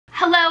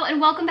Hello and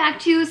welcome back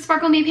to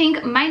Sparkle Me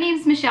Pink. My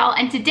name's Michelle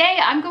and today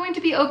I'm going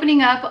to be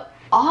opening up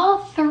all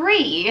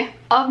three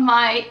of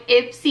my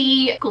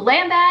IPSY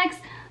Glam bags,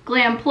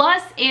 Glam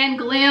Plus and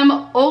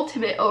Glam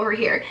Ultimate over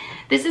here.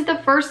 This is the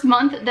first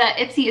month that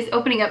IPSY is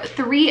opening up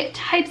 3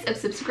 types of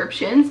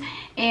subscriptions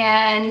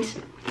and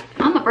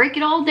I'm gonna break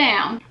it all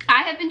down.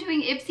 I have been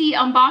doing IPSY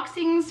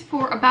unboxings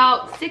for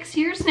about 6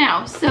 years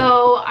now,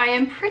 so I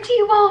am pretty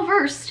well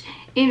versed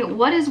in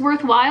what is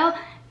worthwhile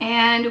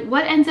and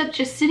what ends up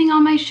just sitting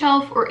on my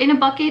shelf or in a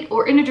bucket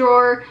or in a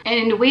drawer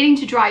and waiting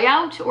to dry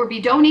out or be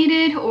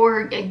donated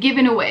or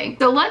given away.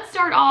 So let's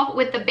start off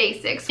with the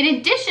basics. In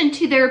addition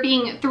to there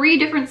being 3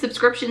 different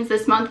subscriptions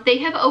this month, they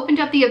have opened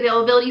up the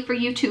availability for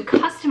you to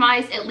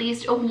customize at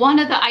least one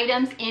of the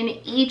items in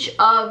each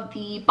of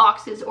the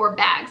boxes or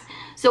bags.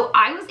 So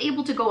I was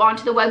able to go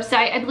onto the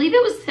website, I believe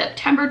it was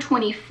September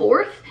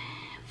 24th,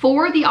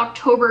 for the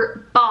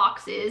October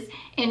boxes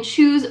and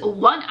choose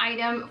one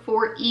item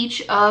for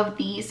each of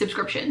the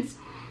subscriptions.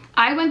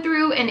 I went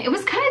through and it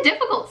was kind of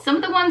difficult. Some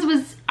of the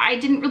ones I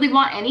didn't really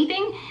want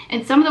anything,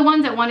 and some of the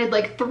ones I wanted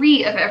like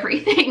 3 of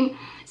everything.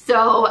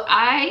 So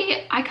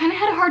I kind of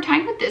had a hard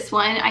time with this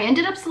one. I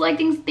ended up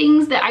selecting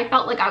things that I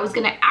felt like I was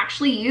gonna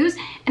actually use,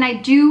 and I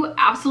do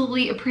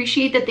absolutely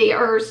appreciate that they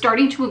are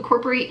starting to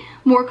incorporate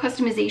more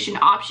customization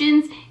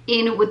options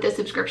in with the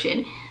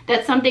subscription.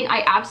 That's something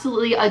I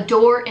absolutely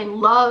adore and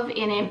love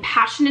and am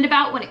passionate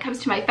about when it comes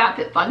to my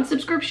FabFitFun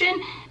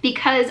subscription,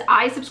 because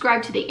I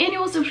subscribe to the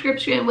annual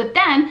subscription with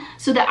them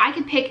so that I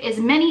can pick as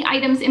many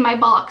items in my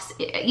box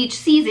each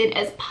season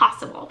as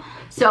possible.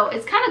 So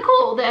it's kind of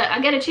cool that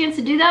I get a chance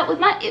to do that with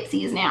my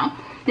IPSYs now.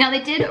 Now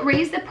they did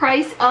raise the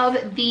price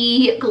of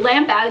the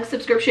Glam bag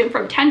subscription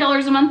from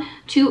 $10 a month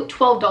to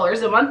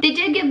 $12 a month. They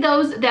did give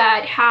those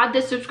that had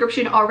the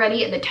subscription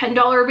already at the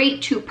 $10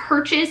 rate to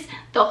purchase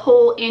the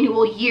whole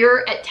annual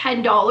year at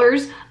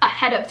 $10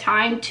 ahead of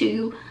time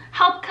to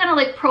help kind of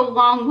like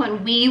prolong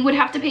when we would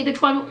have to pay the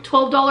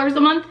 $12 a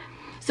month.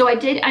 So I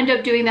did end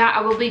up doing that.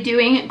 I will be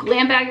doing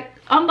Glam bag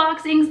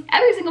unboxings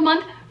every single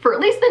month for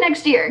at least the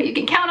next year. You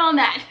can count on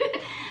that.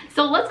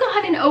 So let's go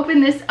ahead and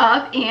open this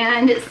up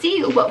and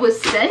see what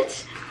was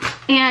sent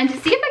and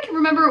see if I can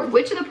remember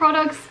which of the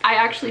products I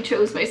actually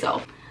chose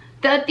myself.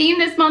 The theme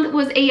this month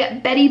was a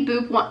Betty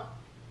Boop one.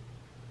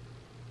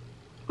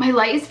 My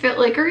light is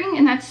flickering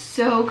and that's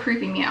so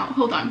creeping me out.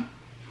 Hold on.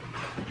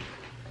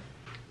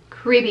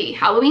 Creepy.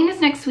 Halloween is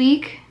next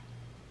week.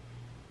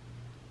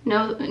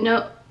 No,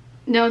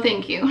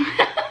 thank you.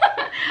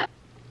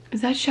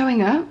 Is that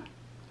showing up?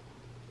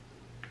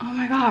 Oh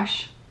my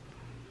gosh.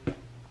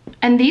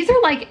 And these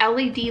are like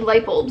LED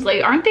light bulbs.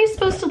 Like, aren't they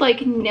supposed to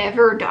like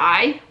never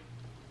die?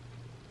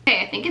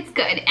 Okay, I think it's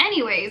good.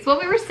 Anyways, what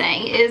we were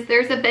saying is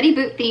there's a Betty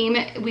Boop theme.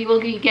 We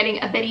will be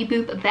getting a Betty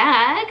Boop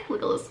bag.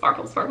 Look at those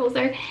sparkles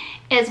there.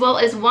 As well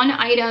as one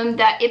item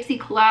that IPSY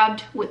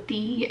collabed with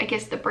the, I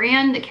guess the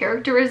brand, the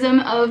characterism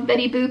of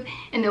Betty Boop.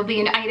 And there'll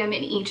be an item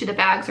in each of the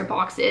bags or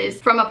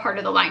boxes from a part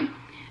of the line.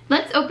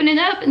 Let's open it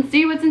up and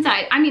see what's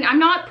inside. I mean, I'm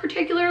not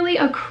particularly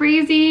a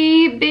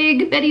crazy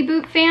big Betty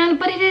Boop fan,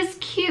 but it is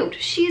cute.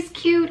 She's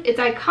cute, it's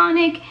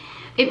iconic.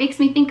 It makes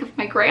me think of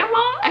my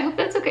grandma. I hope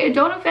that's okay. I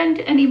don't offend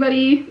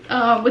anybody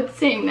with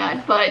saying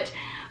that, but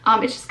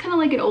it's just kind of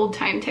like an old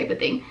time type of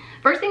thing.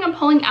 First thing I'm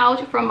pulling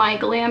out from my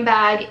Glam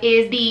bag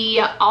is the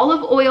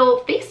olive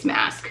oil face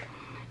mask.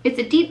 It's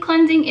a deep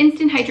cleansing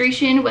instant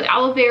hydration with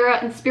aloe vera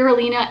and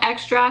spirulina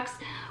extracts,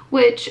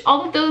 which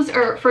all of those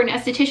are, for an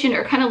esthetician,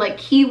 are kind of like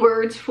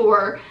keywords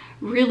for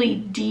really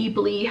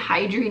deeply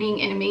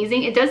hydrating and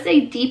amazing. It does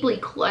say deeply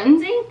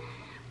cleansing,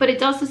 but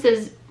it also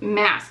says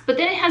mask, but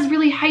then it has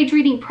really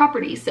hydrating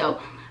properties. So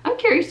I'm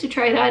curious to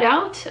try that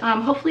out.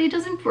 Hopefully it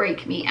doesn't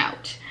break me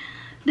out.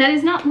 That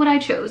is not what I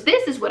chose.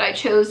 This is what I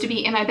chose to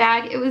be in my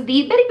bag. It was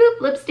the Betty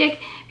Boop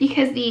lipstick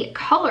because the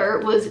color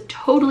was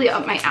totally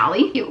up my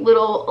alley. Cute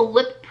little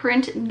lip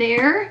print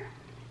there.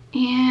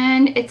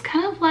 And it's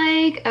kind of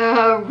like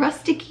a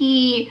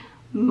rusticy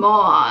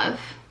mauve.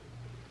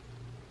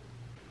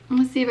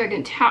 Let's see if I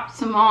can tap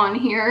some on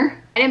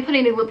here. I didn't put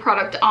any lip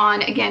product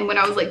on, again, when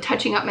I was like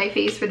touching up my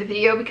face for the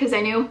video because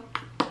I knew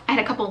I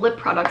had a couple lip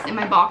products in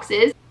my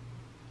boxes.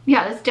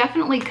 Yeah, that's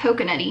definitely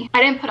coconutty.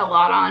 I didn't put a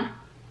lot on.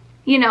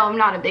 You know, I'm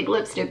not a big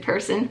lipstick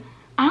person.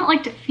 I don't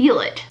like to feel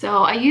it.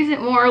 So I use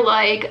it more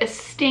like a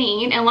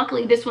stain, and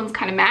luckily this one's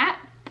kind of matte.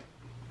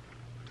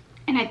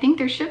 And I think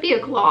there should be a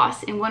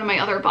gloss in one of my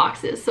other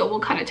boxes, so we'll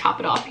kind of top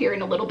it off here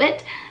in a little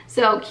bit.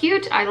 So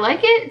cute, I like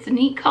it, it's a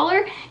neat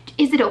color.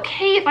 Is it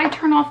okay if I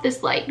turn off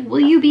this light?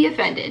 Will you be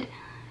offended?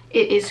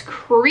 It is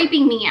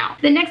creeping me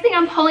out. The next thing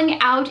I'm pulling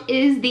out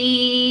is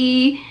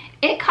the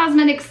IT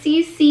Cosmetics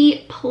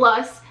CC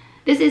Plus.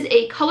 This is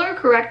a color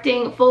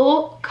correcting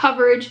full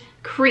coverage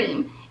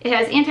cream. It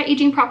has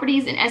anti-aging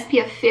properties and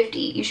SPF 50.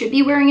 You should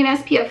be wearing an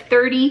SPF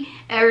 30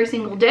 every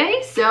single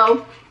day,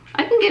 so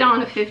I can get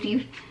on a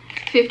 50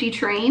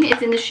 train.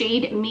 It's in the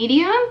shade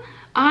medium.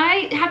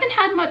 I haven't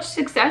had much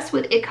success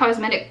with IT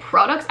Cosmetic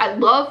products. I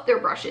love their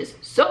brushes.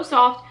 So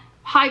soft,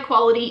 high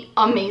quality,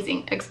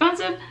 amazing.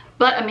 Expensive,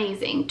 but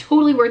amazing.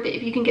 Totally worth it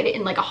if you can get it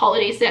in like a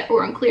holiday set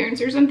or on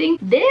clearance or something.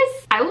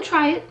 This, I will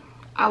try it.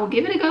 I will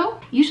give it a go.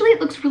 Usually it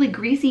looks really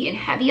greasy and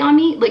heavy on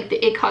me, like the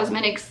IT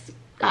Cosmetics.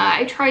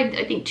 I tried,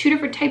 I think, 2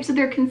 different types of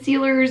their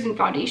concealers and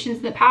foundations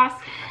in the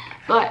past,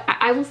 but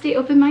I will stay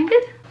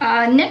open-minded.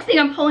 Next thing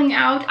I'm pulling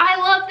out, I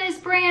love this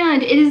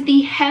brand. It is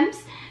the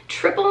Hemp's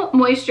Triple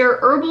Moisture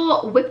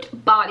Herbal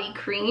Whipped Body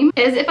Cream.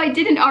 As if I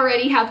didn't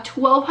already have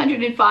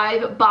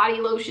 1,205 body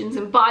lotions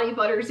and body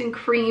butters and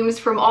creams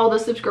from all the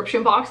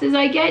subscription boxes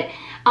I get.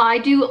 I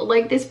do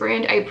like this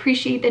brand. I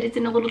appreciate that it's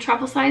in a little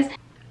travel size.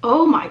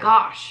 Oh my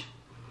gosh.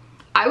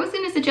 I was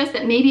going to suggest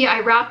that maybe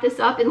I wrap this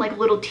up in like a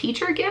little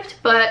teacher gift,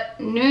 but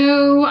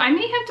no, I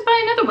may have to buy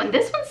another one.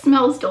 This one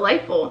smells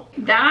delightful.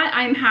 That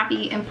I'm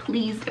happy and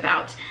pleased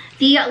about.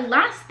 The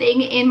last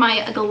thing in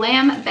my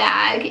glam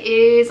bag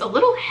is a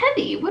little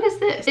heavy. What is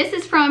this? This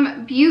is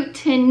from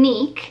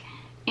Beautinique,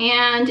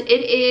 and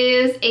it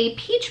is a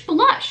peach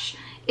blush.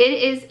 It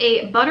is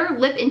a butter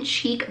lip and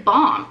cheek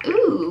balm.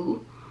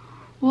 Ooh.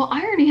 Well,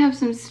 I already have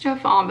some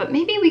stuff on, but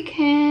maybe we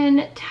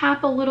can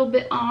tap a little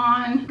bit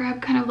on.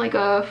 Grab kind of like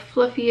a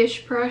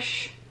fluffy-ish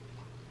brush.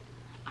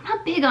 I'm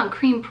not big on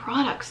cream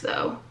products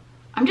though.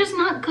 I'm just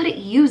not good at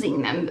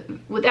using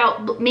them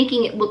without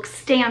making it look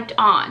stamped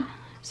on.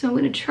 So I'm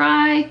gonna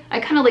try,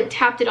 I kind of like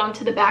tapped it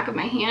onto the back of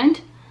my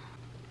hand.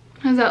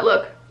 How's that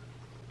look?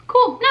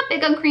 Cool, not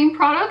big on cream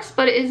products,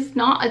 but it is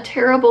not a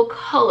terrible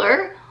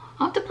color.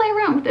 I'll have to play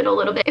around with it a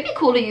little bit. It'd be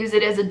cool to use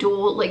it as a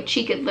dual like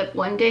cheek and lip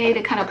one day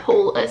to kind of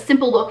pull a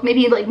simple look,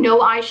 maybe like no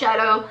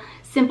eyeshadow,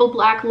 simple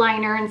black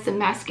liner and some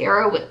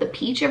mascara with the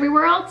peach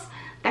everywhere else.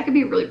 That could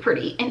be really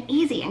pretty and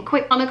easy and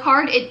quick. On the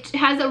card, it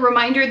has a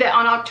reminder that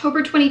on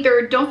October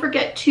 23rd, don't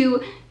forget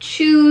to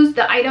choose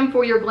the item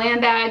for your glam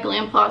bag,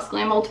 Glam Plus,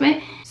 Glam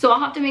Ultimate. So I'll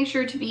have to make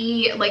sure to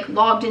be like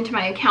logged into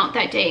my account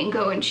that day and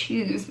go and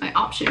choose my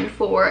option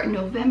for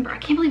November. I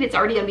can't believe it's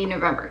already gonna be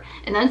November.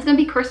 And then it's gonna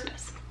be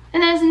Christmas.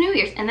 And then it's New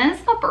Year's, and then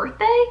it's my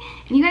birthday.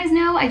 And you guys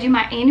know I do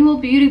my annual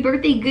beauty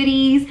birthday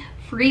goodies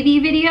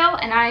freebie video,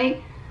 and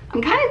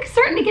I'm kind of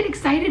starting to get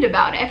excited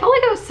about it. I felt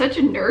like I was such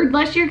a nerd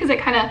last year because I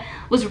kind of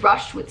was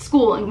rushed with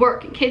school and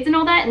work and kids and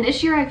all that. And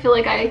this year I feel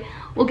like I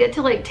will get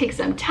to like take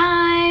some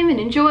time and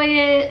enjoy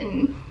it,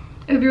 and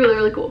it would be really,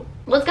 really cool.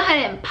 Let's go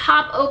ahead and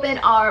pop open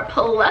our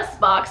Plus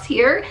box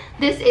here.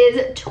 This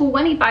is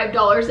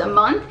 $25 a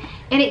month,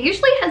 and it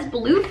usually has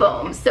blue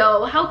foam.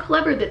 So how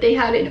clever that they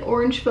had an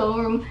orange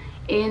foam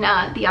in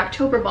the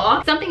October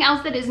box. Something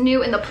else that is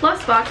new in the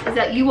Plus box is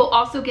that you will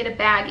also get a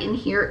bag in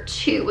here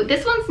too.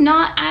 This one's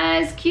not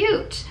as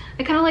cute.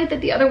 I kind of like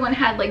that the other one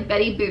had like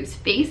Betty Boop's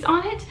face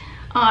on it.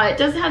 It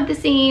does have the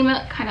same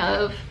kind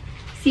of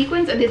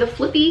sequins. Are they the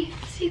flippy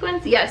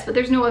sequins? Yes, but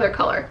there's no other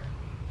color.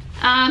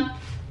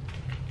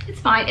 It's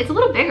fine. It's a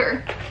little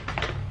bigger.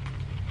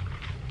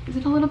 Is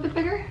it a little bit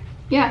bigger?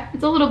 Yeah,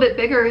 it's a little bit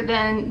bigger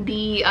than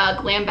the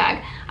glam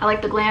bag. I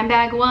like the glam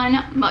bag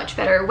one much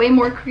better. Way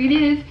more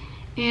creative.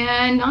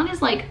 And not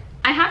as like,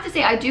 I have to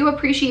say I do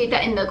appreciate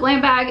that in the glam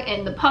bag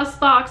and the Plus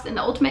box and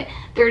the Ultimate,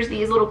 there's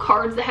these little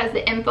cards that has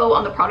the info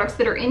on the products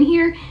that are in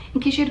here in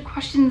case you had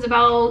questions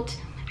about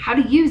how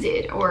to use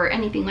it or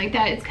anything like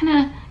that. It's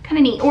kind of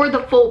neat. Or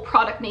the full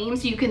product name,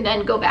 so you can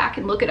then go back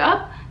and look it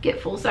up, get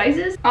full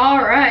sizes.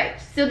 All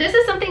right, so this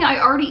is something I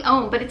already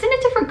own, but it's in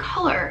a different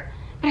color.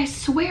 But I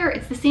swear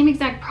it's the same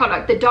exact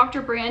product, the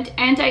Dr. Brandt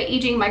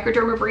Anti-Aging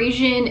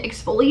Microdermabrasion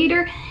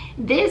Exfoliator.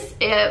 This,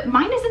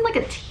 mine is in like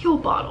a teal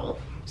bottle.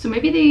 So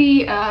maybe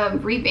they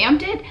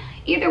revamped it.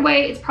 Either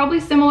way, it's probably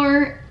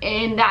similar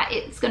in that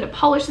it's gonna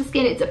polish the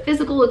skin. It's a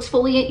physical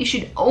exfoliant. You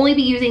should only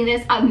be using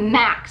this a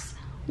max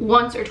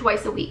once or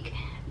twice a week.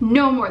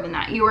 No more than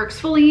that. You are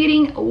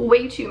exfoliating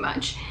way too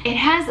much. It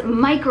has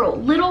micro,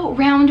 little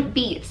round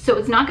beads, so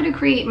it's not gonna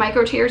create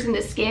micro tears in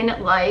the skin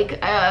like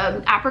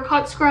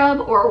apricot scrub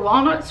or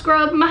walnut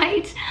scrub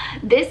might.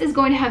 This is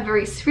going to have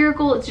very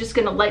spherical, it's just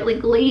gonna lightly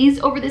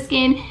glaze over the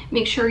skin.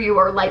 Make sure you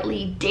are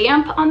lightly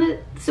damp on the,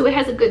 so it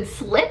has a good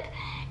slip,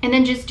 and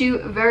then just do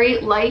very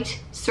light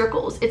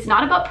circles. It's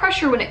not about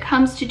pressure when it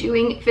comes to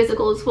doing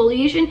physical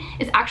exfoliation.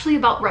 It's actually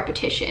about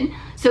repetition.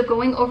 So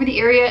going over the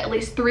area at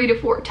least 3 to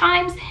 4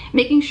 times,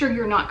 making sure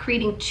you're not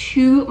creating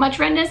too much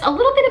redness. A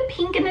little bit of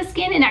pink in the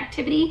skin and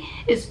activity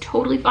is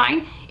totally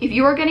fine. If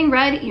you are getting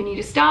red, you need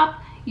to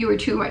stop. You are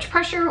too much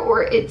pressure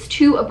or it's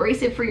too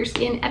abrasive for your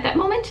skin at that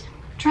moment.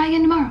 Try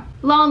again tomorrow.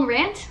 Long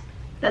rant.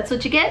 That's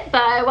what you get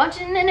by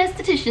watching an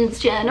esthetician's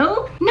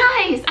channel.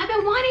 Nice! I've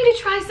been wanting to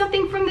try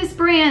something from this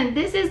brand.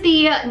 This is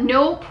the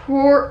No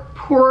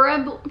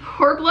Problem.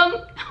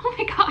 Oh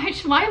my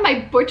gosh, why am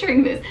I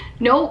butchering this?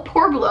 No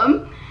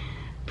Problem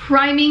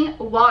Priming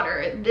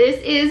Water. This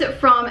is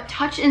from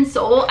Touch in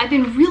Soul. I've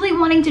been really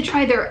wanting to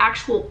try their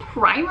actual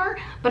primer,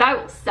 but I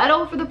will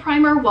settle for the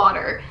primer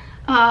water.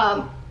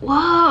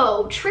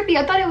 Whoa, trippy.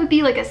 I thought it would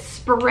be like a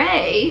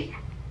spray.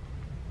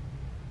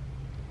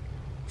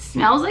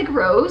 Smells like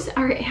rose.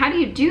 All right, how do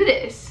you do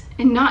this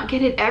and not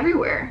get it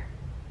everywhere?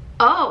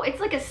 Oh,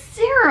 it's like a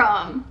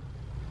serum.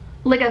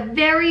 Like a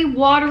very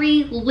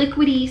watery,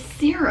 liquidy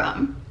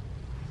serum.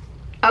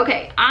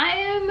 Okay, I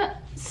am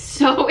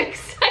so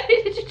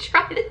excited to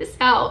try this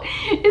out.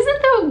 Isn't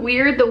that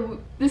weird,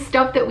 the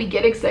stuff that we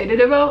get excited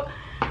about?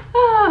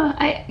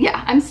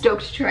 Yeah, I'm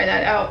stoked to try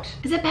that out.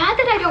 Is it bad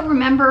that I don't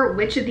remember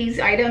which of these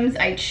items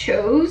I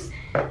chose?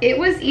 It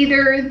was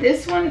either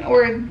this one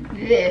or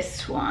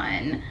this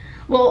one.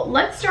 Well,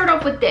 let's start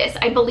off with this.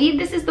 I believe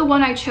this is the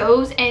one I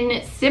chose,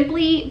 and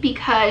simply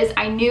because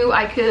I knew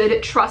I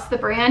could trust the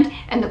brand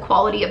and the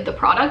quality of the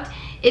product.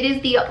 It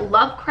is the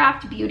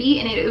Lovecraft Beauty,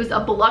 and it was a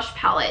blush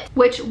palette,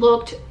 which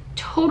looked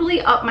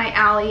totally up my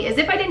alley, as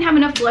if I didn't have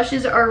enough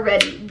blushes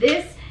already.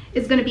 This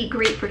is gonna be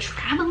great for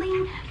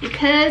traveling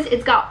because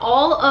it's got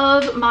all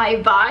of my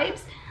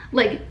vibes,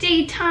 like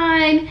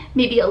daytime,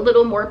 maybe a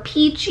little more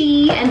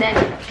peachy, and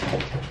then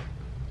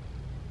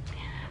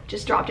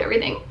just dropped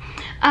everything.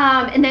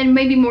 And then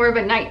maybe more of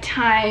a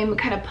nighttime,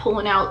 kind of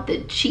pulling out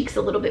the cheeks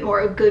a little bit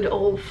more, a good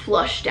old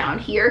flush down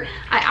here.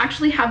 I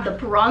actually have the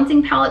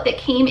bronzing palette that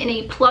came in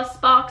a plus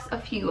box a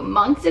few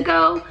months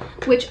ago,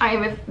 which I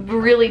have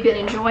really been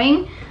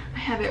enjoying. I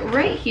have it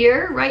right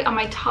here, right on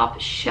my top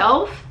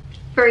shelf.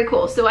 Very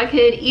cool. So I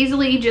could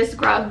easily just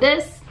grab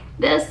this,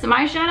 some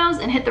eyeshadows,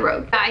 and hit the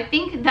road. I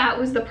think that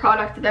was the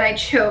product that I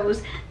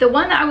chose. The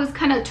one that I was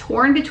kind of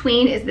torn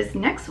between is this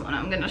next one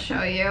I'm gonna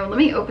show you. Let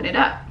me open it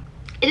up.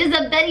 It is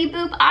a Betty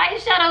Boop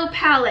eyeshadow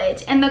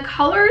palette, and the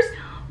colors,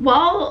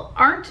 while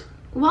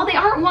they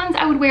aren't ones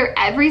I would wear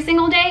every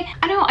single day,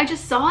 I don't know, I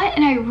just saw it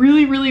and I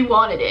really, really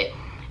wanted it.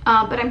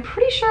 But I'm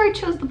pretty sure I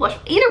chose the blush.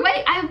 Either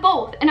way, I have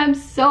both, and I'm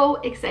so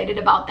excited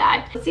about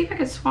that. Let's see if I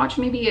could swatch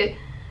maybe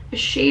a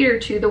shade or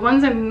two. The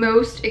ones I'm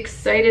most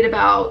excited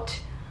about,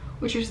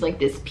 which is like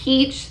this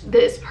peach,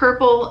 this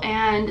purple,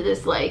 and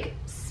this like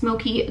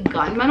smoky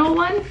gunmetal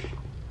one.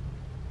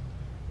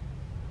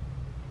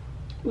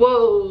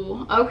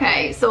 Whoa,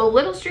 okay, so a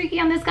little streaky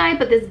on this guy,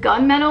 but this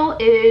gunmetal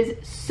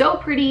is so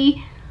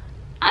pretty.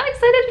 I'm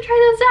excited to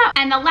try those out.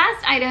 And the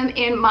last item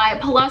in my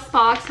plus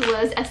box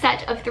was a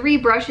set of 3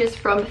 brushes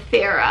from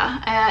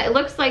Doterra. It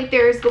looks like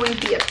there's going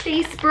to be a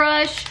face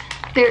brush.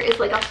 There is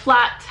like a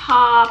flat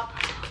top,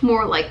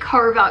 more like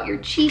carve out your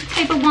cheek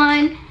type of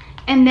one,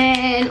 and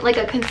then like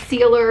a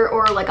concealer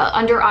or like a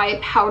under eye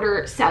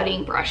powder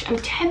setting brush. I'm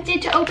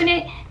tempted to open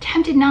it,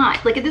 tempted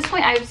not. Like at this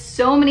point I have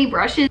so many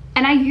brushes,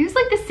 and I use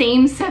like the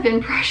same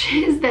 7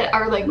 brushes that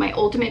are like my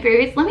ultimate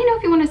favorites. Let me know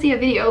if you want to see a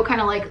video,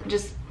 kind of like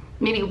just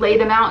maybe lay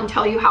them out and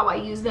tell you how I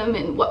use them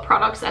and what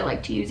products I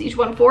like to use each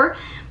one for.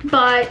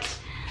 But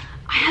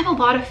I have a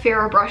lot of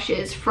Doterra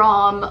brushes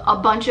from a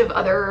bunch of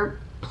other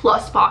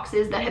plus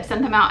boxes that have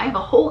sent them out. I have a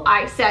whole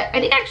eye set. I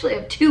think I actually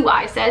have 2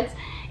 eye sets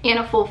and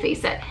a full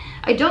face set.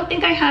 I don't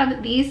think I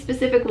have these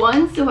specific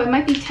ones, so I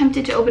might be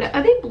tempted to open it.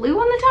 Are they blue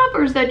on the top,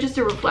 or is that just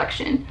a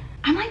reflection?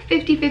 I'm like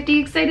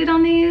 50-50 excited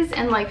on these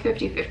and like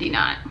 50-50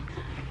 not.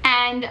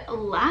 And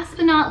last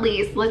but not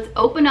least, let's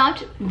open up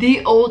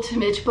the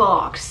ultimate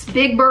box.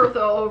 Big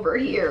Bertha over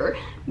here.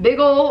 Big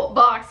old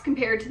box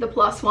compared to the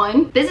plus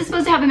one. This is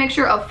supposed to have a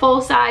mixture of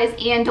full size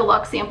and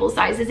deluxe sample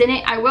sizes in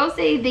it. I will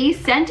say they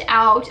sent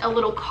out a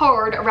little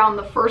card around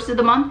the 1st of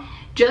the month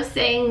just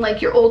saying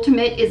like your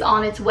ultimate is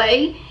on its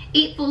way.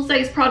 8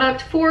 full-size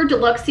product, 4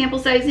 deluxe sample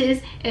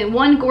sizes, and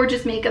 1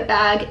 gorgeous makeup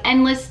bag.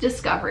 Endless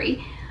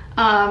discovery.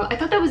 I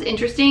thought that was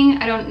interesting.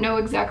 I don't know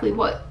exactly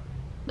what.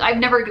 I've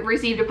never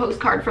received a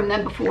postcard from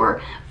them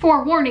before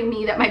forewarning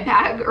me that my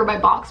bag or my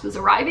box was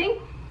arriving.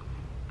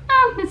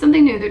 It's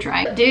something new they're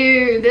trying.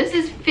 Dude, this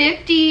is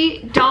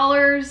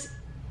 $50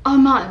 a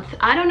month.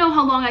 I don't know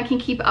how long I can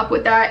keep up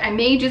with that. I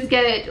may just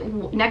get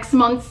next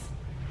month's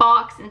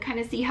box and kind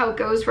of see how it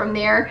goes from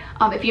there.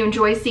 If you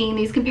enjoy seeing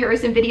these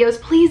comparison videos,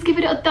 please give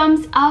it a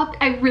thumbs up.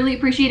 I really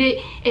appreciate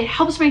it. It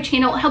helps my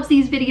channel, it helps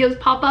these videos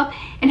pop up,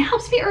 and it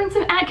helps me earn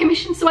some ad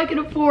commission so I can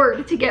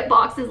afford to get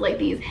boxes like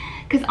these.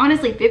 Because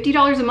honestly,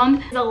 $50 a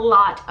month is a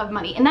lot of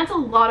money, and that's a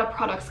lot of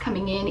products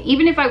coming in.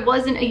 Even if I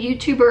wasn't a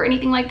YouTuber or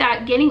anything like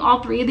that, getting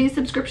all 3 of these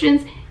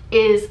subscriptions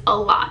is a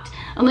lot.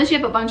 Unless you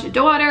have a bunch of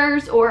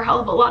daughters or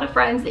have a lot of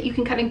friends that you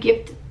can kind of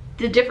gift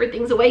the different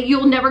things away,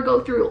 you'll never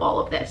go through all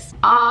of this.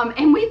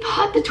 And we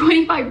thought the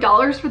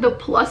 $25 for the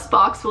plus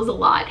box was a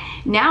lot.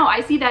 Now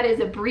I see that as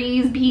a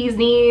breeze, bee's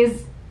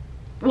knees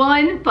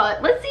one,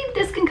 but let's see if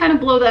this can kind of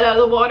blow that out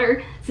of the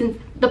water, since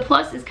the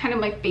plus is kind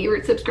of my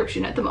favorite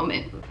subscription at the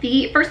moment.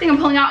 The first thing I'm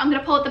pulling out, I'm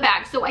gonna pull out the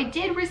bag. So I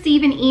did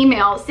receive an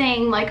email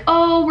saying like,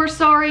 oh, we're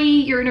sorry,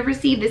 you're gonna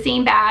receive the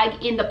same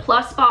bag in the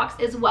plus box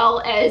as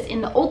well as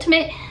in the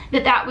ultimate,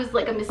 that was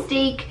like a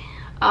mistake.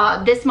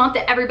 This month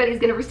that everybody's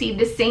gonna receive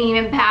the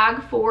same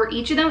bag for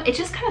each of them. It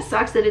just kind of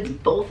sucks that it's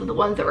both of the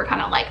ones that were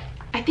kind of like,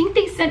 I think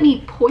they sent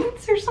me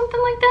points or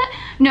something like that.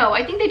 No,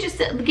 I think they just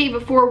gave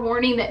a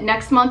forewarning that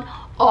next month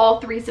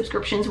all 3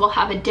 subscriptions will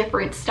have a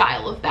different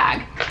style of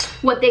bag.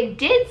 What they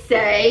did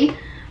say,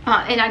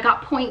 and I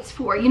got points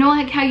for, you know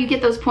like how you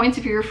get those points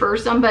if you refer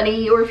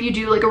somebody or if you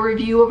do like a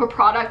review of a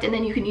product and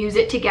then you can use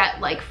it to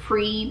get like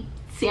free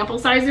sample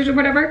sizes or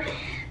whatever.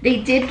 They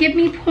did give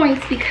me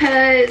points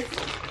because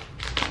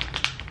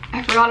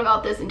I forgot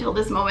about this until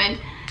this moment.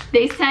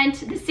 They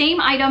sent the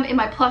same item in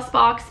my Plus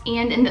box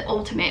and in the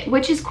Ultimate,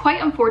 which is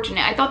quite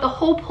unfortunate. I thought the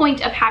whole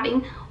point of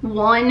having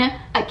one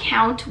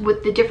account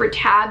with the different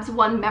tabs,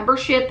 one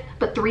membership,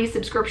 but 3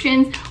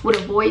 subscriptions would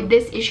avoid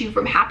this issue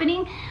from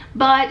happening.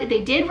 But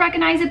they did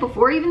recognize it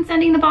before even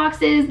sending the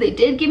boxes. They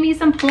did give me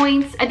some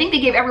points. I think they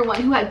gave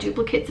everyone who had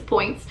duplicates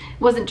points. It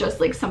wasn't just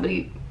like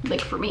somebody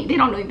like for me. They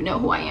don't even know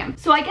who I am.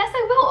 So I guess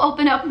I will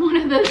open up one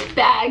of the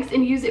bags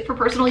and use it for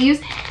personal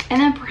use.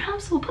 And then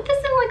perhaps we'll put this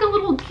in like a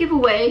little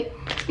giveaway.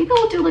 Maybe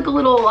we'll do like a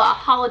little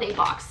holiday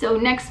box. So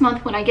next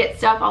month when I get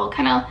stuff, I'll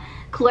kind of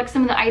collect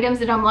some of the items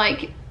that I'm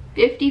like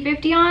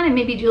 50-50 on, and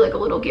maybe do like a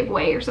little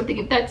giveaway or something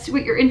if that's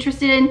what you're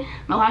interested in.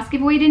 My last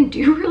giveaway didn't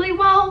do really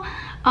well.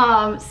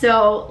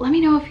 So let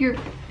me know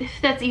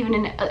if that's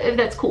even if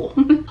that's cool.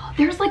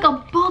 There's like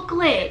a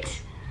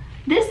booklet.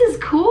 This is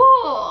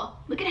cool.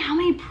 Look at how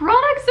many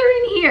products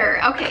are in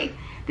here. Okay,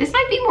 this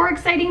might be more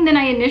exciting than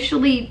I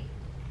initially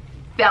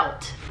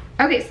felt.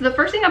 Okay, so the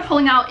first thing I'm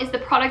pulling out is the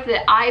product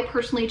that I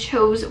personally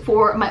chose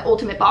for my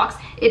Ultimate box.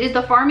 It is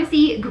the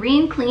Pharmacy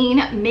Green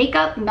Clean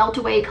Makeup Melt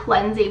Away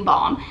Cleansing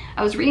Balm.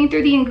 I was reading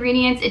through the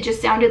ingredients. It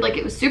just sounded like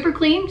it was super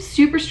clean,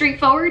 super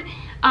straightforward.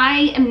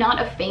 I am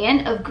not a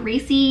fan of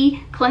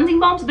greasy cleansing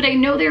balms, but I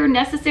know they're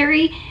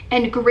necessary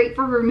and great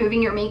for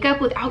removing your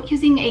makeup without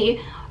using a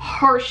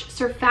harsh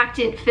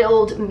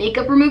surfactant-filled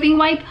makeup removing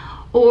wipe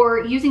or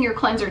using your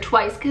cleanser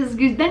twice, because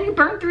then you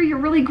burn through your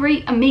really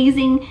great,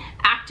 amazing,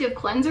 active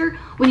cleanser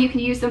when you can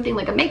use something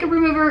like a makeup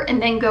remover and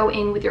then go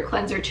in with your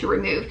cleanser to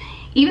remove.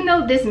 Even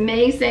though this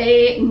may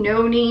say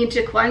no need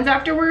to cleanse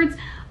afterwards,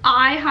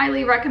 I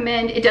highly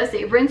recommend, it does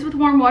say rinse with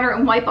warm water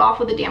and wipe off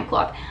with a damp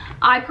cloth.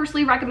 I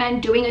personally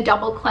recommend doing a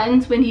double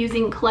cleanse when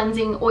using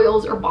cleansing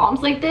oils or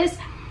balms like this,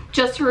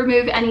 just to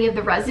remove any of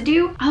the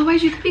residue.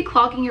 Otherwise you could be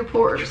clogging your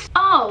pores.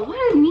 Oh,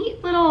 what a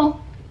neat little,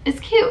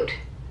 it's cute.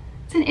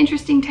 It's an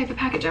interesting type of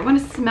package. I want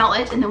to smell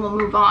it and then we'll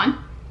move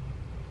on.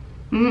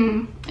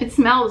 It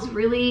smells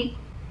really,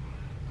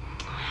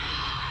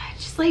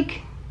 just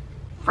like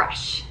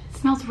fresh. It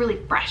smells really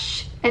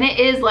fresh. And it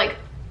is like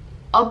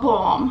a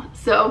balm.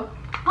 So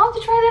I'll have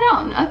to try that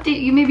out and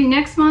update you maybe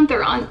next month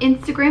or on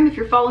Instagram. If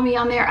you're following me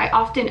on there, I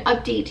often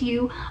update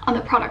you on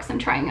the products I'm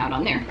trying out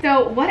on there.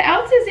 So what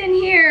else is in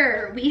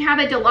here? We have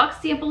a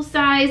deluxe sample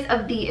size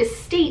of the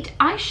Estate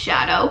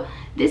eyeshadow.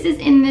 This is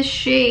in the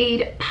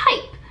shade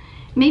Pipe.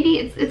 Maybe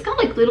it's got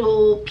like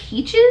little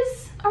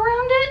peaches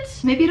around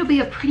it. Maybe it'll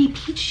be a pretty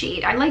peach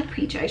shade. I like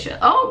peach eyeshadow.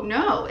 Oh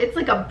no, it's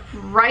like a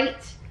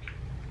bright,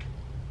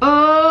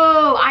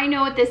 oh, I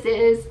know what this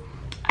is.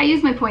 I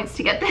used my points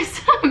to get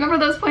this. Remember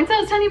those points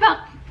I was telling you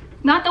about?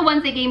 Not the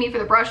ones they gave me for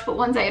the brush, but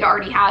ones I had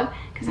already have,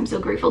 because I'm so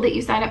grateful that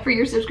you sign up for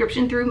your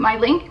subscription through my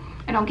link.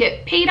 I don't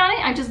get paid on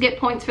it, I just get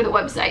points for the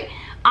website.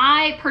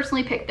 I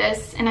personally picked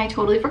this and I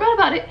totally forgot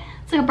about it.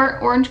 It's like a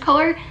burnt orange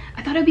color.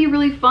 I thought it'd be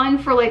really fun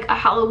for like a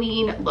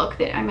Halloween look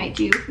that I might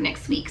do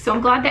next week. So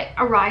I'm glad that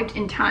arrived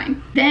in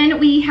time. Then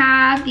we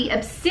have the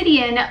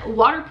Obsidian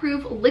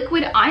Waterproof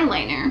Liquid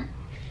Eyeliner.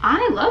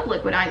 I love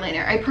liquid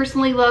eyeliner. I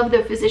personally love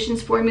the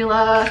Physicians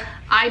Formula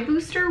Eye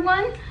Booster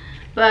one,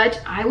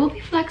 but I will be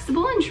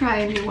flexible and try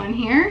a new one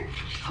here.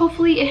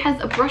 Hopefully it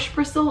has a brush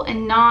bristle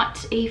and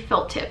not a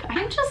felt tip.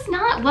 I'm just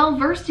not well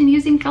versed in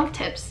using felt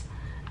tips.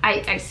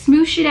 I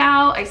smoosh it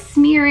out, I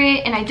smear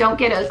it, and I don't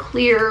get a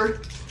clear,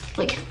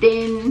 like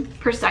thin,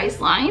 precise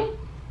line.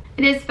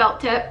 It is felt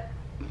tip.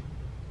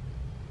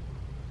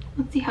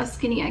 Let's see how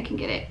skinny I can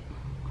get it.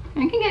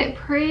 I can get it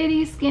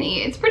pretty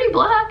skinny. It's pretty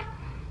black.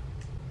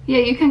 Yeah,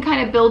 you can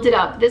kind of build it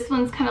up. This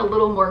one's kind of a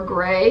little more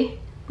gray,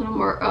 a little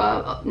more,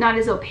 not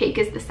as opaque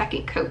as the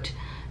second coat.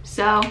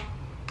 So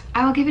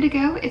I will give it a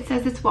go. It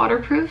says it's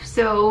waterproof,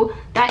 so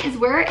that is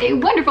where a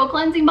wonderful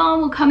cleansing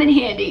balm will come in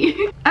handy.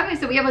 Okay,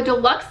 so we have a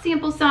deluxe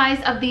sample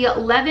size of the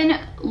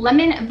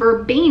Lemon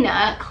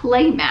Verbena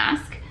Clay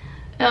Mask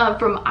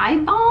from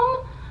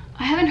iBalm.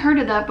 I haven't heard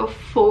of that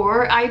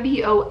before,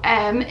 IBOM,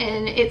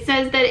 and it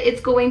says that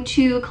it's going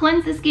to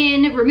cleanse the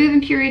skin, remove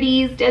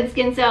impurities, dead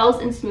skin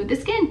cells, and smooth the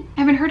skin. I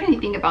haven't heard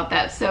anything about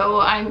that, so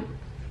I'm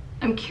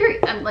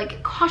curious. I'm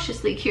like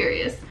cautiously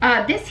curious.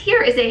 This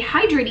here is a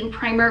hydrating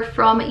primer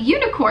from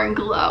Unicorn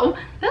Glow.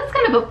 That's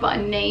kind of a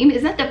fun name.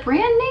 Is that the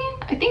brand name?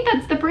 I think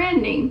that's the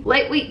brand name.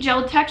 Lightweight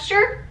gel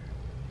texture.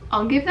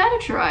 I'll give that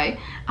a try.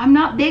 I'm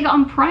not big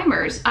on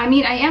primers. I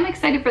mean, I am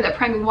excited for that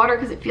priming water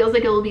because it feels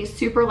like it'll be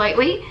super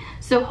lightweight.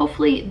 So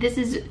hopefully this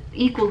is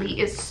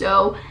equally as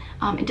so.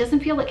 It doesn't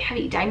feel like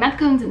heavy.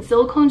 Dimethones and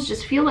silicones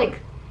just feel like,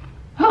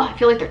 oh, I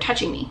feel like they're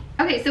touching me.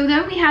 Okay, so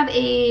then we have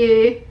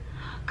a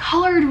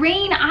Colored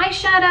Rain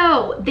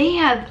eyeshadow. They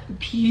have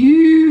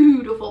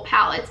beautiful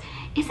palettes.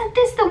 Isn't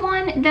this the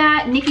one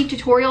that Nikki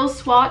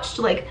Tutorials swatched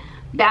like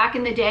back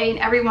in the day and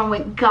everyone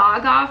went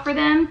gaga for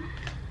them?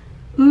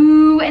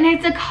 Ooh, and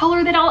it's a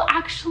color that I'll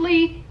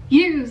actually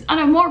use on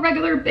a more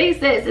regular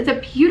basis. It's a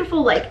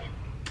beautiful like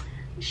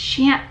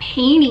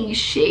champagne-y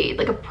shade,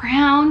 like a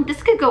brown.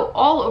 This could go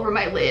all over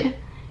my lid.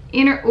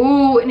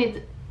 Ooh,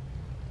 and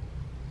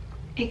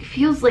it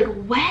feels like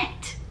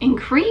wet and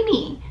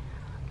creamy.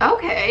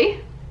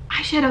 Okay.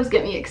 Eyeshadows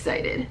get me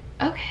excited.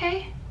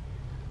 Okay.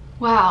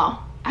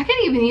 Wow, I could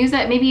even use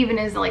that maybe even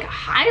as like a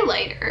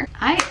highlighter.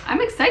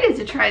 I'm excited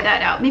to try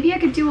that out. Maybe I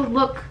could do a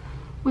look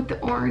with the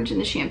orange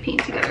and the champagne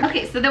together.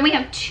 Okay, so then we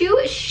have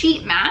 2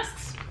 sheet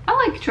masks.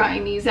 I like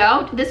trying these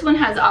out. This one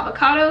has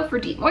avocado for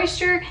deep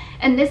moisture,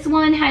 and this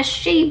one has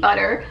shea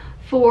butter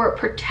for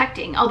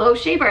protecting. Although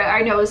shea butter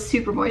I know is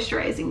super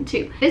moisturizing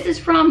too. This is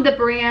from the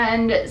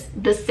brand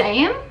The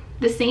Same,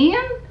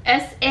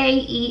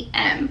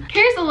 S-A-E-M.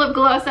 Here's the lip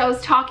gloss I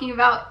was talking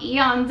about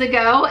eons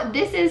ago.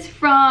 This is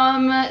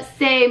from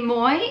C'est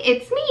Moi,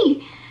 It's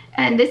Me.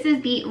 And this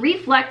is the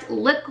Reflect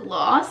Lip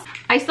Gloss.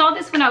 I saw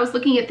this when I was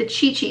looking at the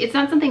cheat sheet. It's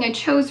not something I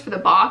chose for the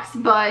box,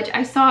 but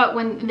I saw it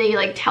when they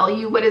like tell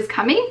you what is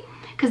coming,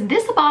 because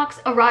this box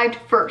arrived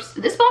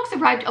first. This box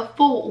arrived a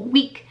full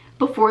week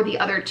before the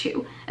other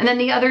 2. And then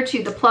the other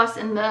 2, the Plus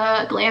and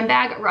the Glam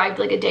bag, arrived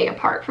like a day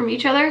apart from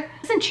each other. It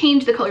doesn't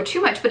change the color too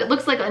much, but it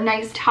looks like a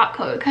nice top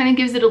coat. It kind of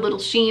gives it a little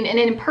sheen. And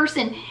in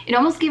person, it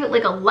almost gave it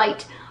like a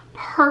light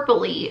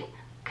purpley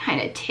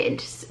kind of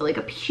tint, like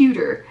a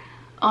pewter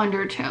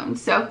undertone.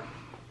 So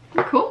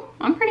cool,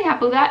 I'm pretty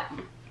happy with that.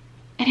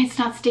 And it's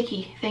not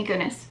sticky, thank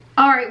goodness.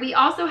 All right, we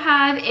also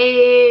have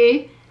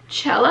a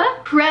Cella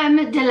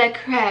Creme de la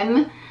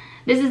Creme.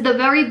 This is the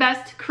very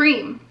best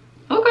cream.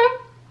 Okay.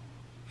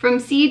 From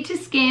seed to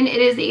skin, it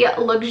is a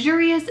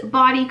luxurious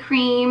body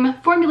cream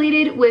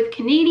formulated with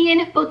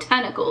Canadian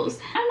botanicals.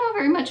 I don't know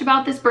very much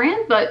about this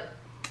brand, but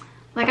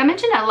like I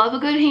mentioned, I love a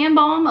good hand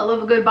balm. I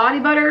love a good body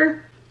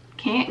butter.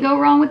 Can't go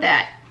wrong with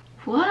that.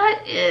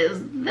 What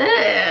is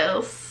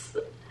this?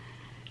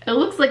 It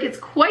looks like it's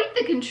quite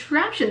the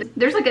contraption.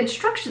 There's like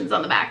instructions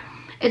on the back.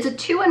 It's a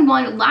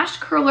 2-in-1 lash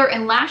curler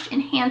and lash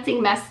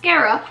enhancing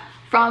mascara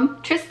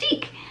from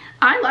Trestique.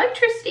 I like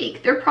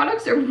Trestique. Their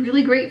products are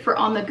really great for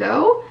on the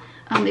go.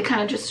 They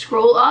kind of just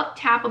scroll up,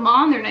 tap them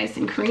on. They're nice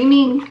and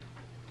creamy.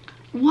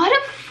 What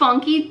a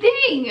funky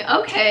thing.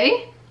 Okay.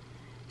 It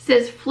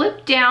says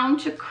flip down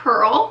to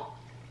curl.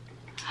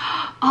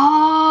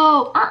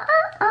 Oh,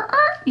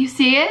 you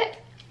see it?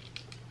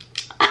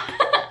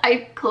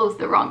 I closed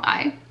the wrong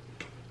eye.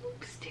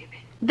 Stupid.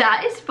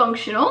 That is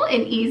functional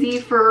and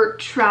easy for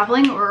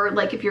traveling, or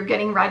like if you're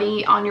getting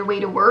ready on your way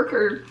to work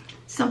or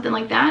something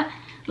like that.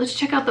 Let's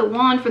check out the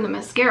wand from the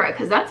mascara,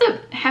 because that's a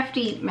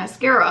hefty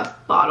mascara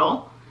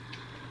bottle.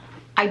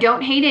 I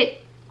don't hate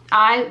it.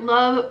 I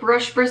love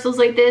brush bristles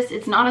like this.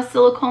 It's not a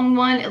silicone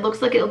one. It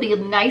looks like it'll be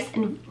nice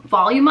and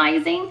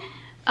volumizing.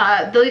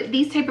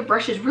 These type of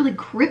brushes really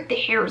grip the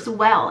hairs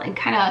well and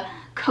kind of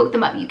coat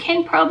them up. You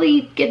can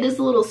probably get this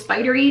a little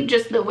spidery,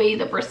 just the way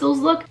the bristles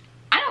look.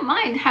 I don't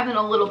mind having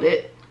a little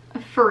bit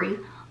of furry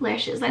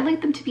lashes. I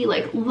like them to be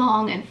like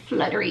long and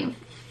fluttery and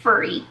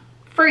furry,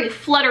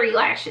 fluttery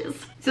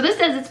lashes. So this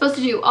says it's supposed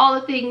to do all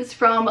the things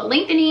from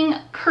lengthening,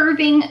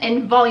 curving,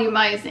 and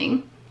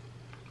volumizing.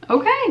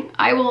 Okay,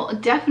 I will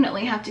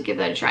definitely have to give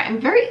that a try.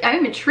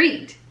 I'm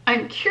intrigued.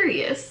 I'm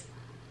curious.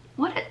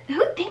 Who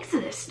thinks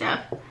of this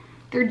stuff?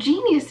 They're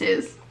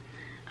geniuses.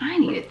 I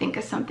need to think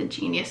of something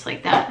genius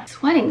like that.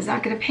 Sweating's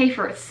not gonna pay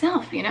for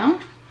itself, you know?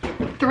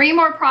 3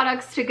 more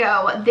products to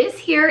go. This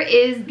here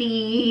is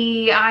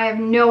the, I have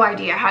no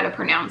idea how to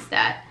pronounce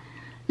that.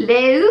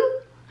 Leu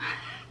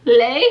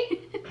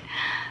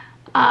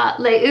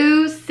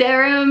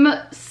Serum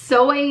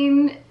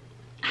Sewing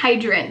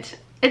Hydrant.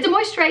 It's a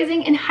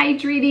moisturizing and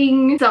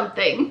hydrating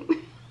something.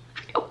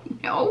 I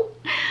don't know.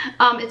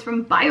 It's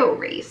from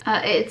BioRace.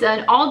 It's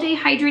an all-day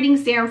hydrating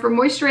serum for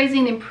moisturizing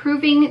and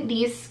improving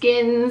the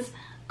skin's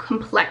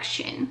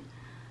complexion.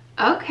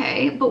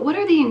 Okay, but what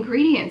are the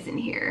ingredients in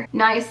here?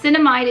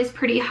 Niacinamide is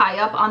pretty high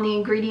up on the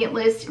ingredient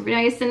list.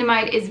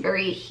 Niacinamide is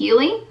very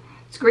healing.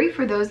 It's great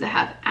for those that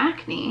have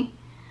acne.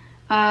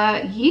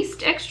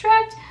 Yeast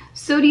extract,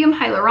 sodium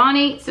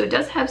hyaluronate, so it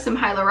does have some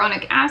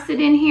hyaluronic acid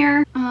in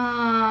here.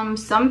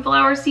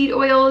 Sunflower seed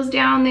oil is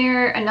down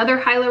there, another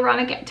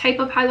type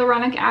of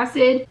hyaluronic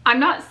acid. I'm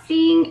not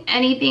seeing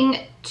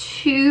anything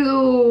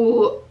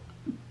too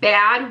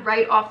bad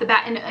right off the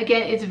bat, and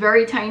again, it's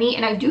very tiny,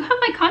 and I do have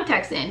my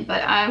contacts in,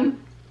 but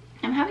I'm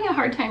having a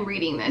hard time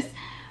reading this.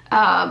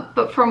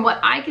 But from what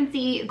I can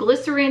see,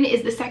 glycerin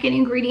is the second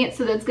ingredient,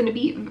 so that's going to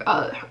be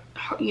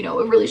you know,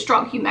 a really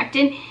strong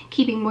humectant,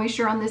 keeping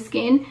moisture on the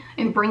skin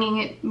and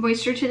bringing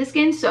moisture to the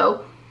skin.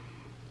 So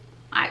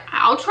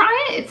I'll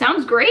try it. It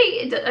sounds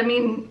great. I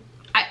mean,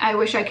 I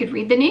wish I could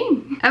read the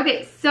name.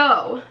 Okay,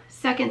 so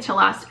second to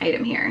last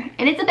item here,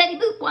 and it's a Betty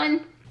Boop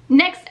one.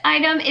 Next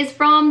item is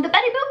from the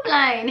Betty Boop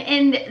line,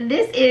 and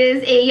this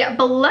is a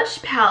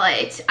blush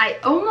palette. I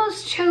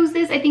almost chose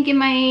this, I think, in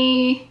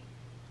my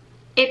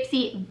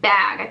IPSY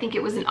bag. I think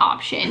it was an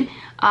option.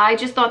 I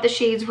just thought the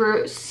shades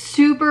were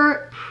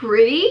super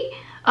pretty.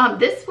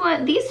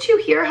 These two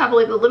here have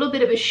like a little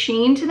bit of a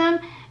sheen to them,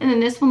 and then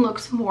this one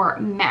looks more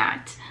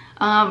matte.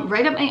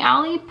 Right up my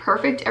alley,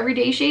 perfect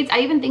everyday shades. I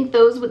even think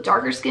those with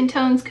darker skin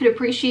tones could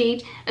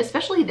appreciate,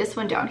 especially this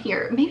one down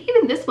here. Maybe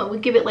even this one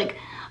would give it like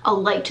a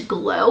light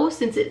glow,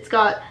 since it's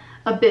got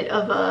a bit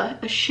of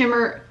a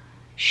shimmer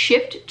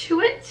shift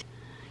to it.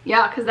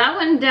 Yeah, because that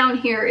one down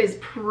here is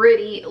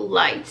pretty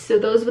light. So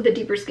those with a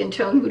deeper skin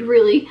tone would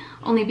really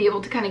only be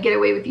able to kind of get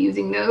away with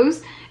using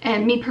those.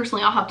 And me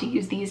personally, I'll have to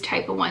use these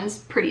type of ones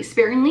pretty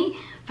sparingly.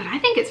 But I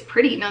think it's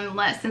pretty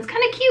nonetheless. And it's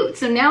kind of cute.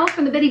 So now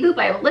from the Betty Boop,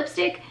 I have a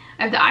lipstick,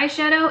 I have the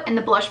eyeshadow, and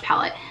the blush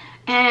palette.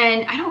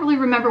 And I don't really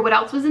remember what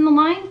else was in the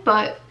line,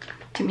 but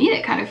to me,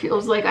 it kind of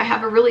feels like I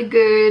have a really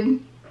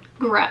good,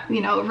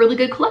 a really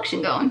good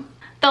collection going.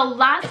 The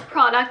last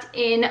product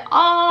in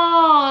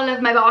all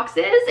of my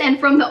boxes, and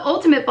from the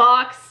Ultimate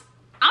box,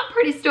 I'm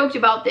pretty stoked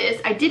about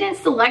this. I didn't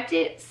select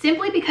it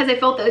simply because I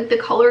felt that the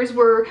colors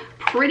were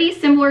pretty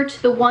similar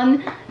to the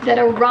one that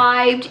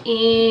arrived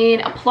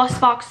in a Plus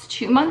box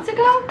 2 months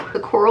ago, the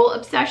Coral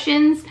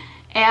Obsessions,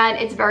 and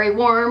it's very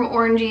warm,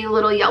 orangey,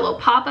 little yellow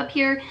pop up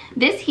here.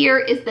 This here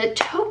is the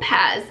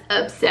Topaz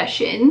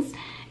Obsessions,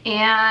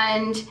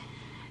 and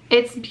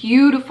it's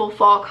beautiful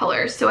fall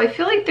colors. So I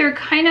feel like they're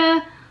kind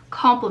of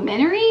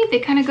complementary. They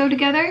kind of go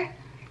together,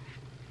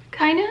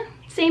 kind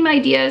of same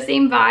idea,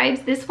 same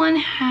vibes. This one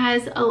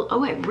has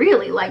oh, I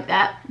really like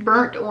that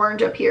burnt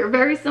orange up here,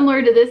 very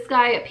similar to this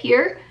guy up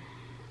here,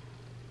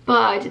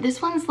 but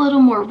this one's a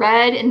little more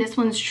red and this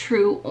one's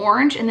true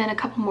orange, and then a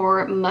couple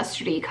more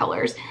mustardy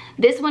colors.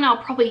 This one I'll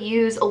probably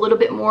use a little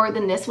bit more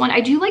than this one. I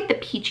do like the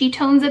peachy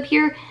tones up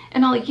here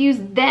and I'll use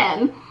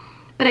them,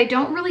 but I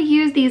don't really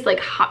use these like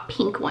hot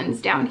pink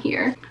ones down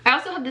here. I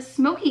also have the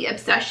Smoky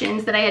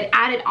Obsessions that I had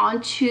added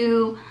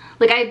onto,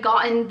 like I had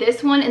gotten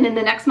this one and then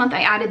the next month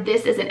I added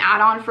this as an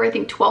add-on for I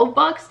think 12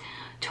 bucks.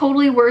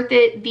 Totally worth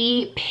it.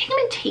 The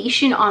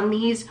pigmentation on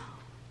these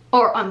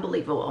are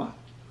unbelievable.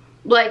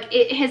 Like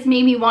it has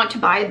made me want to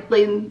buy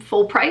like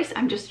full price.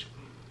 I'm just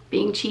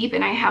being cheap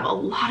and I have a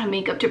lot of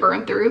makeup to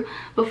burn through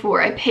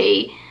before I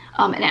pay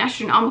an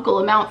astronomical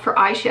amount for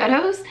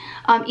eyeshadows,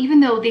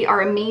 even though they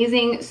are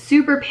amazing,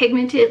 super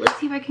pigmented. Let's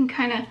see if I can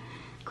kind of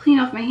clean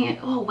off my hand.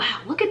 Oh wow,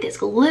 look at this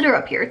glitter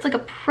up here. It's like a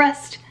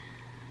pressed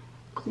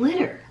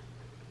glitter.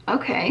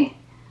 Okay,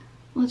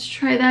 let's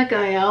try that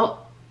guy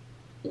out.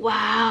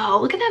 Wow,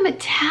 look at that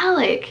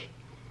metallic.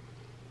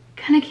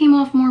 Kind of came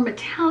off more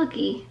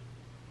metallic-y.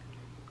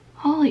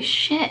 Holy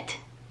shit,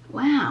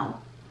 wow.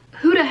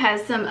 Huda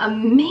has some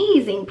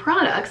amazing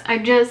products.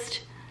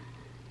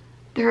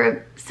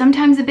 They're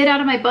sometimes a bit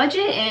out of my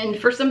budget, and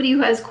for somebody who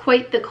has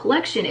quite the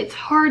collection, it's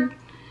hard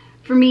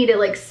for me to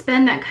like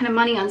spend that kind of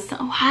money on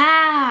some.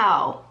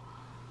 Wow,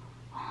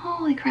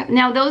 holy crap.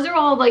 Now those are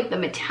all like the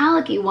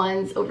metallic-y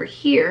ones over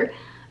here.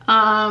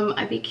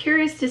 I'd be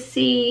curious to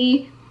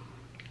see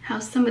how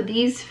some of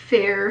these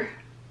fare.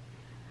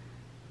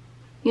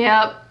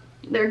 Yep,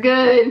 they're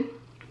good.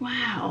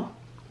 Wow.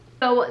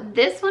 So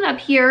this one up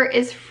here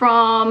is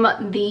from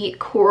the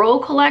Coral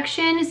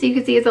collection. So you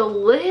can see it's a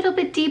little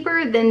bit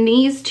deeper than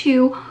these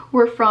two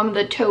were from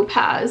the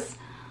Topaz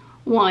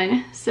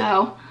one.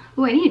 So,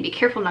 oh, I need to be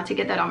careful not to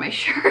get that on my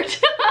shirt.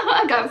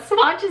 I got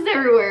swatches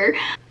everywhere.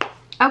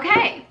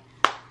 Okay.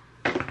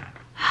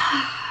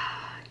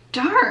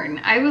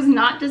 Darn, I was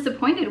not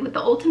disappointed with the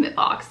Ultimate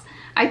box.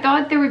 I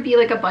thought there would be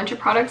like a bunch of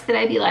products that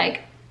I'd be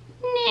like,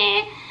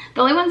 nah.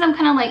 The only ones I'm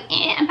kind of like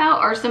about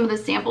are some of the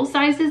sample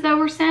sizes that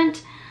were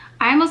sent.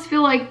 I almost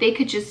feel like they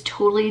could just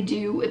totally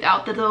do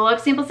without the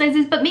deluxe sample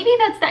sizes, but maybe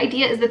that's the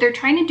idea, is that they're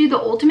trying to do the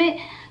Ultimate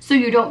so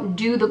you don't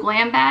do the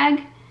Glam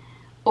bag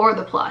or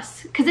the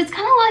Plus, because it's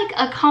kind of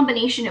like a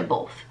combination of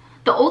both.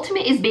 The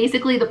Ultimate is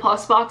basically the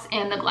Plus box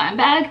and the Glam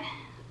bag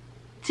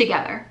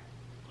together,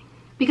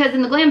 because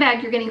in the Glam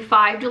bag you're getting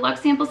 5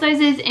 deluxe sample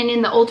sizes and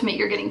in the Ultimate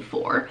you're getting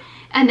 4,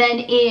 and then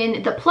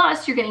in the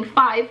Plus you're getting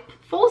 5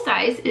 full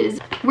size, is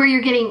where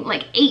you're getting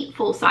like 8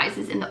 full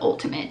sizes in the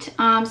Ultimate.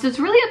 So it's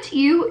really up to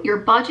you, your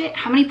budget,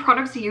 how many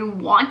products are you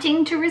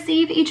wanting to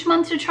receive each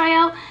month to try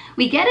out.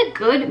 We get a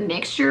good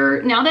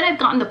mixture. Now that I've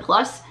gotten the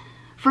Plus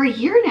for a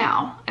year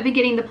now, I've been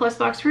getting the Plus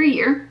box for a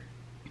year.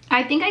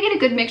 I think I get a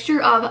good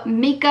mixture of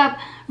makeup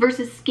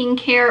versus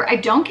skincare. I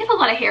don't get a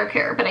lot of hair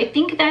care, but I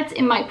think that's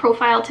in my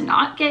profile to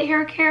not get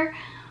hair care,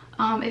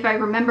 if I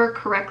remember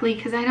correctly,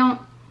 because I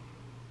don't,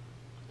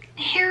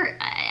 hair,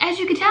 as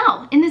you can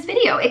tell in this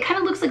video, it kind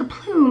of looks like a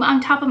plume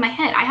on top of my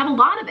head. I have a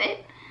lot of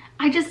it.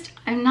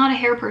 I'm not a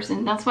hair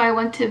person. That's why I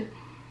went to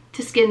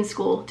skin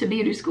school, to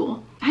beauty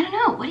school. I don't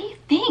know, what do you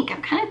think?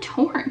 I'm kind of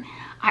torn.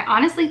 I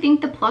honestly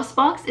think the Plus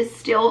box is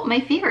still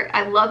my favorite.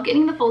 I love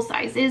getting the full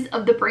sizes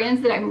of the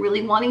brands that I'm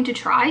really wanting to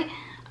try,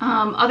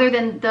 other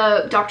than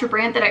the Dr.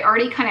 brand that I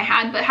already kind of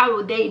had, but how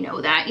would they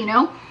know that, you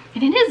know?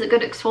 And it is a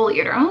good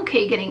exfoliator. I'm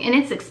okay getting, and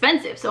it's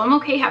expensive, so I'm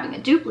okay having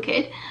a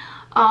duplicate.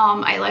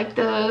 I like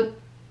the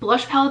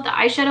blush palette, the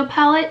eyeshadow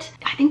palette.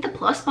 I think the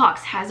Plus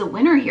box has a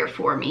winner here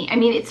for me. I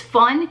mean, it's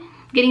fun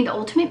getting the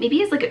Ultimate,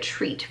 maybe as like a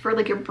treat for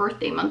like your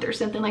birthday month or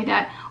something like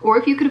that. Or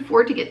if you could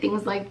afford to get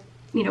things like,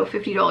 you know,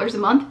 $50 a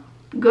month,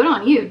 good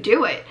on you,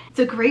 do it. It's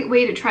a great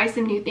way to try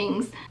some new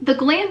things. The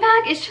Glam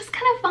bag is just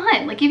kind of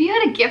fun. Like if you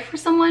had a gift for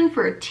someone,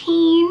 for a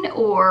teen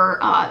or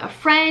a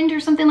friend or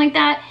something like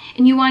that,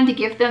 and you wanted to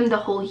give them the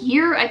whole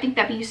year, I think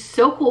that'd be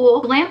so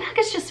cool. Glam bag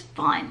is just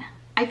fun.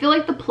 I feel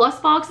like the Plus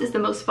box is the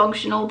most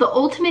functional. The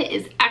Ultimate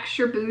is excellent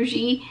extra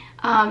bougie,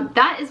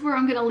 that is where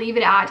I'm gonna leave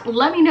it at.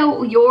 Let me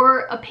know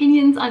your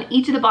opinions on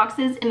each of the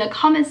boxes in the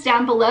comments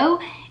down below,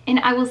 and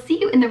I will see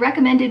you in the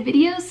recommended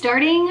video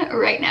starting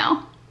right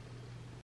now.